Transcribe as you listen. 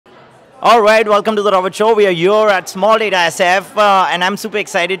All right, welcome to the Robert Show. We are here at Small Data SF, and I'm super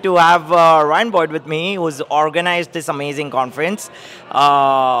excited to have Ryan Boyd with me, who's organized this amazing conference.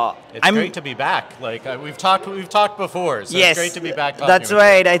 It's great to be back. Like we've talked before, so yes, it's great to be back. That's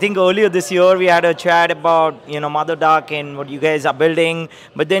right. I think earlier this year we had a chat about MotherDuck and what you guys are building.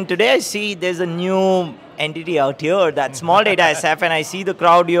 But then today I see there's a new entity out here, that Small Data SF, and I see the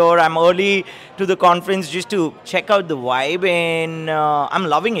crowd here. I'm early to the conference just to check out the vibe, and I'm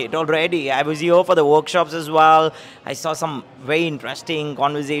loving it already. I was here for the workshops as well. I saw some very interesting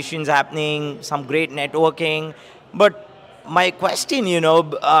conversations happening, some great networking. But my question,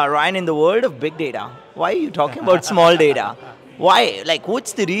 Ryan, in the world of big data, why are you talking about small data? Why? Like,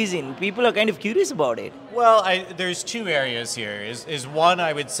 what's the reason? People are kind of curious about it. Well, there's two areas here. Is one,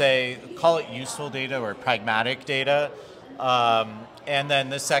 I would say, call it useful data or pragmatic data. And then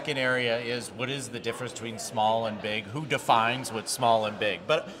the second area is, what is the difference between small and big? Who defines what's small and big?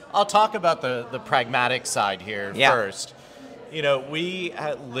 But I'll talk about the pragmatic side here first. We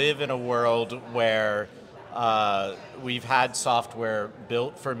live in a world where we've had software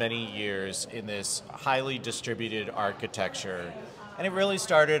built for many years in this highly distributed architecture. And it really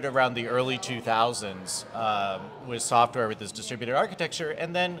started around the early 2000s with software with this distributed architecture.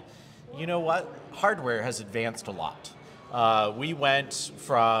 And then, you know what? Hardware has advanced a lot. We went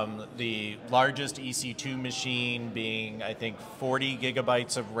from the largest EC2 machine being, I think, 40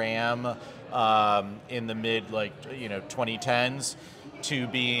 gigabytes of RAM in the mid 2010s to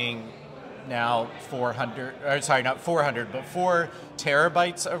being now 400, or sorry, not 400, but 4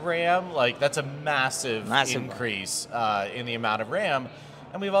 terabytes of RAM. Like, that's a massive increase in the amount of RAM.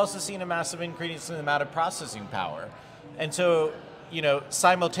 And we've also seen a massive increase in the amount of processing power. And so,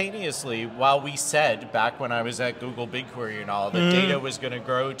 simultaneously, while we said back when I was at Google BigQuery and all, that data was going to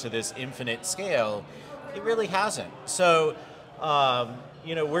grow to this infinite scale, it really hasn't. So,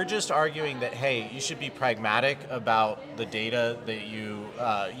 we're just arguing that, hey, you should be pragmatic about the data that you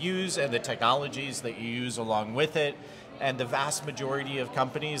use and the technologies that you use along with it. And the vast majority of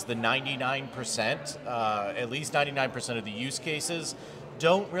companies, the 99%, at least 99% of the use cases,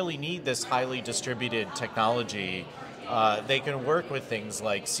 don't really need this highly distributed technology. They can work with things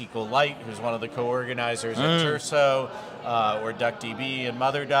like SQLite, who's one of the co-organizers at Terso, or DuckDB and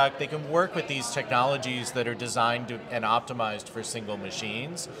MotherDuck. They can work with these technologies that are designed and optimized for single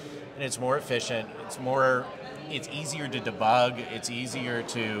machines, and it's more efficient. It's easier to debug. It's easier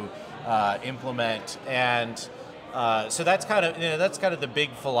to implement, and so that's kind of the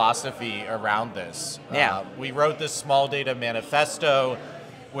big philosophy around this. We wrote this small data manifesto,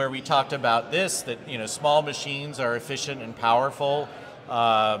 where we talked about this, that small machines are efficient and powerful.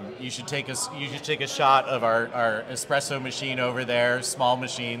 You should take a shot of our espresso machine over there. Small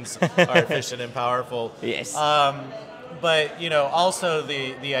machines are efficient and powerful. Yes. But also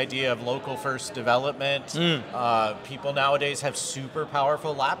the idea of local first development. People nowadays have super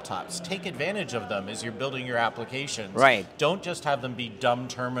powerful laptops. Take advantage of them as you're building your applications. Right. Don't just have them be dumb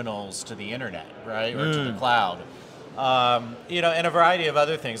terminals to the internet, right, or to the cloud. And a variety of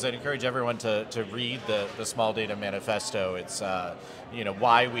other things. I'd encourage everyone to read the Small Data Manifesto. It's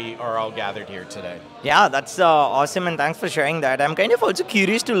why we are all gathered here today. Yeah, that's awesome, and thanks for sharing that. I'm kind of also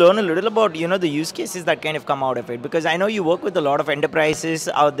curious to learn a little about the use cases that kind of come out of it, because I know you work with a lot of enterprises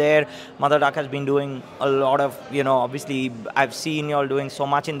out there. MotherDuck has been doing a lot of, obviously I've seen you all doing so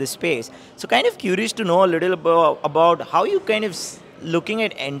much in this space. So kind of curious to know a little about how you kind of looking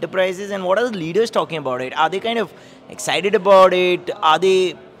at enterprises, and what are the leaders talking about it? Are they kind of excited about it? Are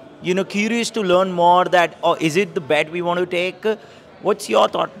they, curious to learn more that, or is it the bet we want to take? What's your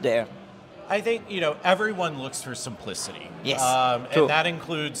thought there? I think, everyone looks for simplicity. Yes, and that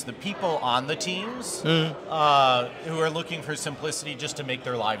includes the people on the teams who are looking for simplicity just to make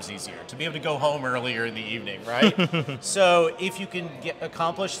their lives easier, to be able to go home earlier in the evening, right? So if you can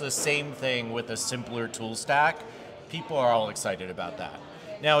accomplish the same thing with a simpler tool stack, people are all excited about that.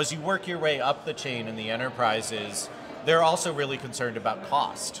 Now, as you work your way up the chain in the enterprises, they're also really concerned about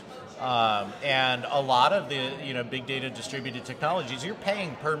cost. And a lot of the big data distributed technologies, you're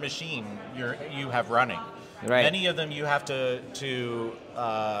paying per machine you have running. Right. Many of them you have to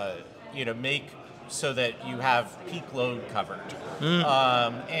make so that you have peak load covered.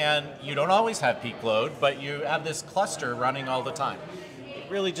 And you don't always have peak load, but you have this cluster running all the time. It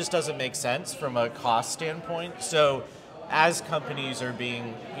really just doesn't make sense from a cost standpoint. So as companies are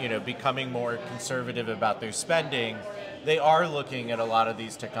becoming more conservative about their spending, they are looking at a lot of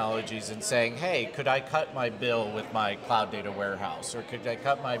these technologies and saying, hey, could I cut my bill with my cloud data warehouse? Or could I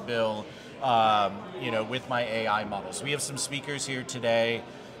cut my bill with my AI models? We have some speakers here today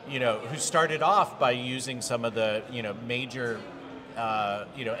who started off by using some of the major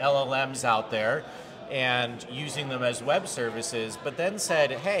LLMs out there and using them as web services, but then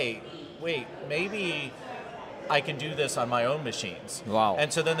said, hey, wait, maybe I can do this on my own machines. Wow.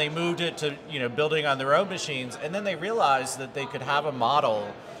 And so then they moved it to building on their own machines, and then they realized that they could have a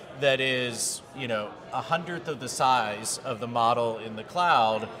model that is 1/100th of the size of the model in the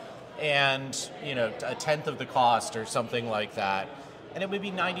cloud, and 1/10 of the cost or something like that, and it would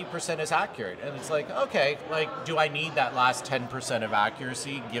be 90% as accurate. And it's like, okay, like, do I need that last 10% of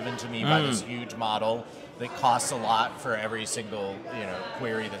accuracy given to me by this huge model that costs a lot for every single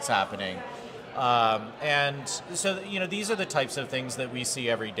query that's happening? And so these are the types of things that we see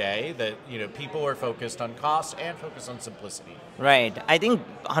every day, that people are focused on cost and focused on simplicity. Right. I think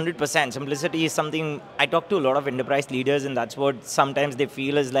 100% simplicity is something I talk to a lot of enterprise leaders, and that's what sometimes they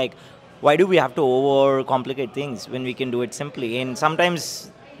feel is like, why do we have to overcomplicate things when we can do it simply? And sometimes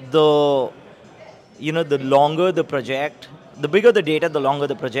the longer the project, the bigger the data, the longer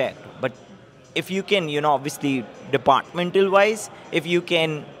the project. But if you can, obviously departmental wise, if you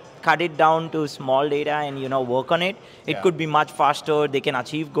can cut it down to small data and work on it, it could be much faster. They can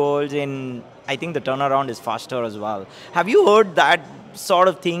achieve goals, and I think the turnaround is faster as well. Have you heard that sort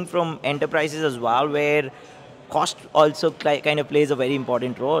of thing from enterprises as well, where cost also kind of plays a very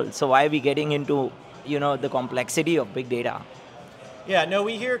important role? So why are we getting into the complexity of big data? Yeah, no,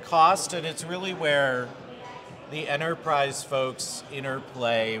 we hear cost, and it's really where the enterprise folks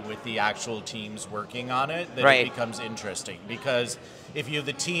interplay with the actual teams working on it that it becomes interesting. Because if you have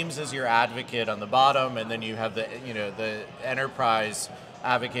the teams as your advocate on the bottom, and then you have the enterprise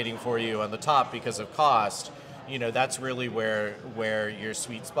advocating for you on the top because of cost, that's really where your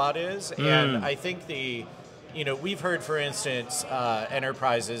sweet spot is. And I think we've heard, for instance,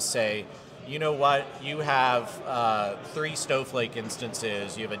 enterprises say, you know what, you have 3 Snowflake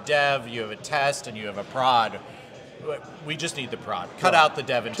instances. You have a dev, you have a test, and you have a prod. We just need the prod. Cut out the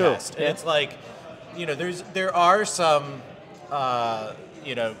dev and test. And it's like, there are some,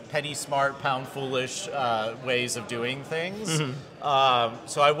 penny smart, pound foolish ways of doing things.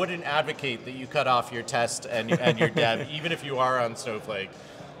 So I wouldn't advocate that you cut off your test and your dev, even if you are on Snowflake.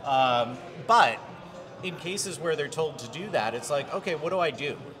 But in cases where they're told to do that, it's like, okay, what do I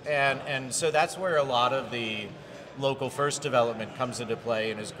do? And so that's where a lot of the local first development comes into play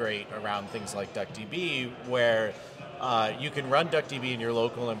and is great around things like DuckDB, where you can run DuckDB in your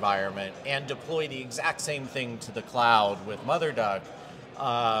local environment and deploy the exact same thing to the cloud with MotherDuck,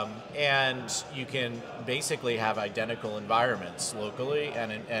 and you can basically have identical environments locally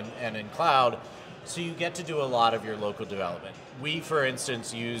and in cloud, so you get to do a lot of your local development. We, for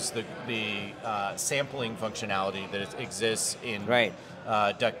instance, use the sampling functionality that exists in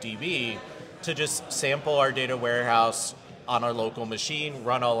DuckDB to just sample our data warehouse on our local machine,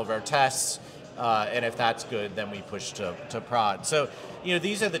 run all of our tests, and if that's good, then we push to prod. So,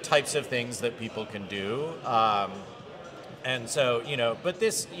 these are the types of things that people can do. And so, but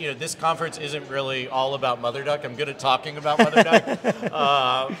this conference isn't really all about MotherDuck. I'm good at talking about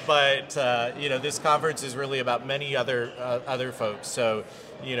MotherDuck, but this conference is really about many other folks. So,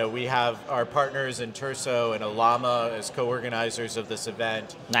 we have our partners in Terso and Alama as co-organizers of this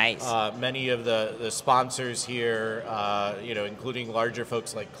event. Nice. Many of the sponsors here, including larger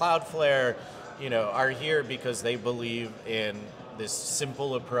folks like Cloudflare, are here because they believe in this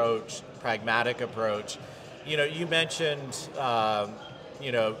simple approach, pragmatic approach. You mentioned,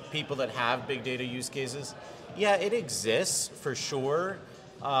 people that have big data use cases. Yeah, it exists for sure.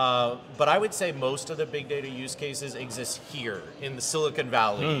 But I would say most of the big data use cases exist here in the Silicon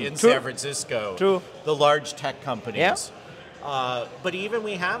Valley, in San Francisco, the large tech companies. Yeah. But even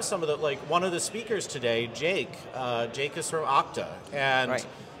we have some of the, like one of the speakers today, Jake is from Okta. And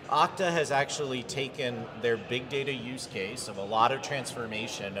Okta has actually taken their big data use case of a lot of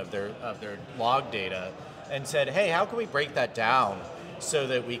transformation of their log data and said, hey, how can we break that down so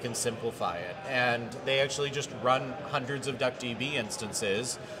that we can simplify it? And they actually just run hundreds of DuckDB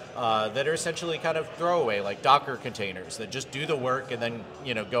instances that are essentially kind of throwaway, like Docker containers that just do the work and then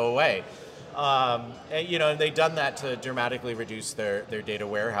go away. And they've done that to dramatically reduce their data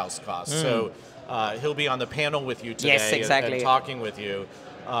warehouse costs. So he'll be on the panel with you today and talking with you.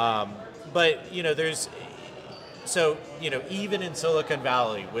 But there's even in Silicon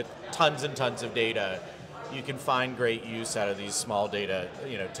Valley with tons and tons of data, you can find great use out of these small data,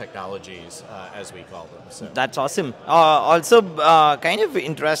 technologies, as we call them. So. That's awesome. Also, kind of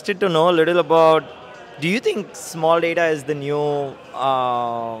interested to know a little about, do you think small data is the new,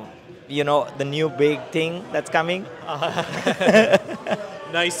 the new big thing that's coming?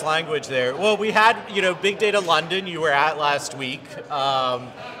 Nice language there. Well, we had, Big Data London you were at last week.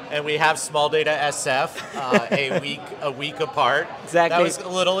 and we have Small Data SF a week apart. Exactly. That was a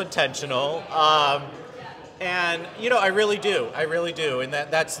little intentional. And I really do, and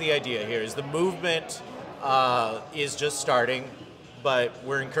that's the idea here. Is the movement is just starting, but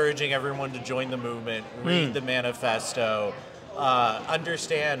we're encouraging everyone to join the movement, read the manifesto,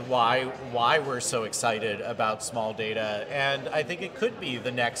 understand why we're so excited about small data, and I think it could be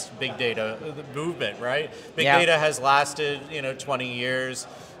the next big data movement, right? Big data has lasted 20 years.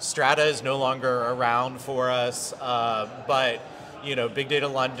 Strata is no longer around for us, but Big Data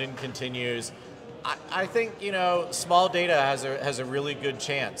London continues. I think small data has a really good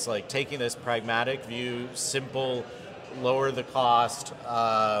chance, like taking this pragmatic view, simple, lower the cost,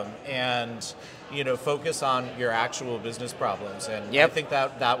 and focus on your actual business problems. And I think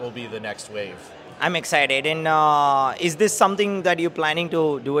that will be the next wave. I'm excited. And is this something that you're planning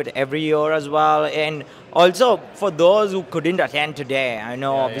to do it every year as well? And also for those who couldn't attend today, I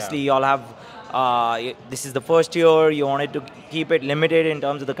know obviously you all have. This is the first year, you wanted to keep it limited in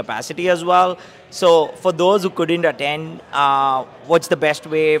terms of the capacity as well. So for those who couldn't attend, what's the best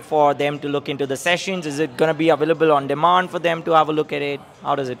way for them to look into the sessions? Is it going to be available on demand for them to have a look at it?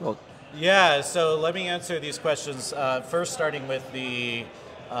 How does it work? Yeah, so let me answer these questions. First, starting with the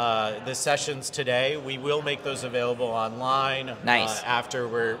sessions today, we will make those available online. Nice. After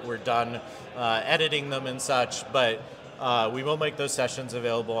we're done editing them and such, but we will make those sessions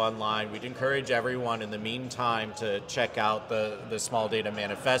available online. We'd encourage everyone in the meantime to check out the Small Data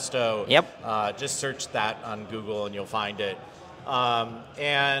Manifesto. Yep. Just search that on Google and you'll find it.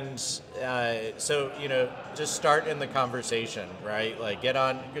 So, just start in the conversation, right? Like get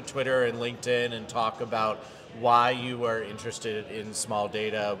on Twitter and LinkedIn and talk about why you are interested in small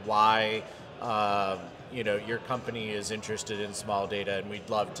data, why your company is interested in small data, and we'd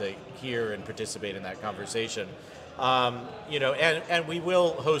love to hear and participate in that conversation. And we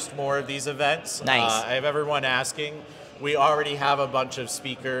will host more of these events. Nice. I have everyone asking. We already have a bunch of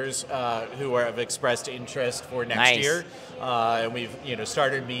speakers who have expressed interest for next year, and we've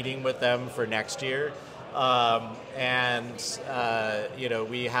started meeting with them for next year.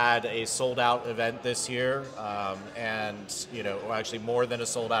 We had a sold-out event this year, actually more than a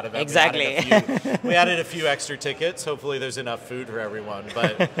sold-out event. Exactly. We added a few extra tickets. Hopefully, there's enough food for everyone.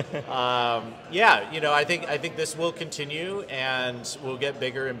 But I think this will continue, and will get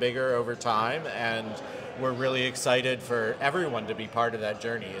bigger and bigger over time. And we're really excited for everyone to be part of that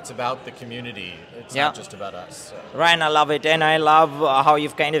journey. It's about the community. It's not just about us. So. Ryan, I love it. And I love how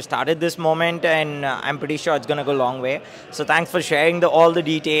you've kind of started this moment, and I'm pretty sure it's going to go a long way. So thanks for sharing all the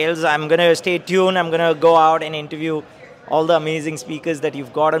details. I'm going to stay tuned. I'm going to go out and interview all the amazing speakers that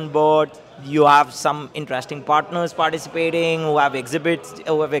you've got on board. You have some interesting partners participating who have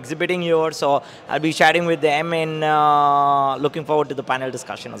exhibiting here. So I'll be chatting with them and looking forward to the panel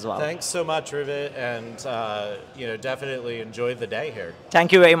discussion as well. Thanks so much, Rivit, and definitely enjoy the day here.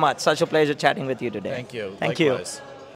 Thank you very much. Such a pleasure chatting with you today. Thank you. Thank Likewise. you.